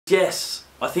Yes,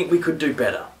 I think we could do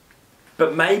better.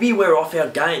 But maybe we're off our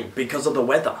game because of the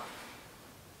weather.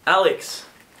 Alex,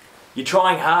 you're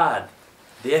trying hard.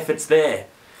 The effort's there.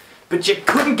 But you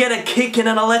couldn't get a kick in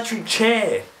an electric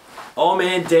chair. Oh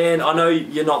man, Dan, I know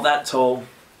you're not that tall.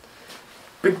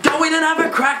 But go in and have a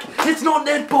crack. It's not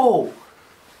netball.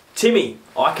 Timmy,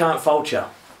 I can't fault you.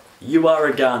 You are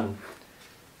a gun.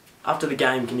 After the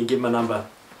game, can you give my number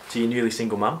to your newly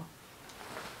single mum?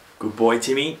 Good boy,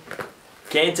 Timmy.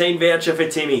 Canteen voucher for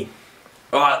Timmy.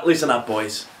 Alright, listen up,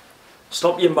 boys.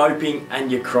 Stop your moping and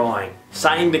your crying.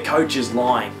 Saying the coach is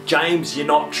lying. James, you're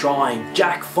not trying.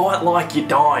 Jack, fight like you're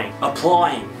dying.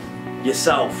 Applying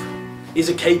yourself is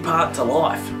a key part to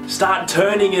life. Start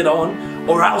turning it on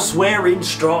or else we're in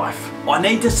strife. I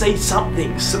need to see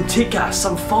something, some ticker,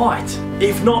 some fight.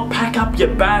 If not, pack up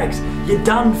your bags. You're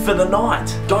done for the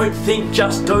night. Don't think,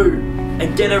 just do.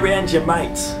 And get around your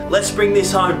mates. Let's bring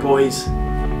this home, boys.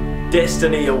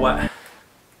 Destiny away.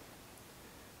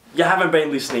 You haven't been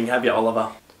listening, have you,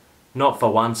 Oliver? Not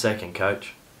for 1 second,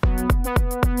 coach.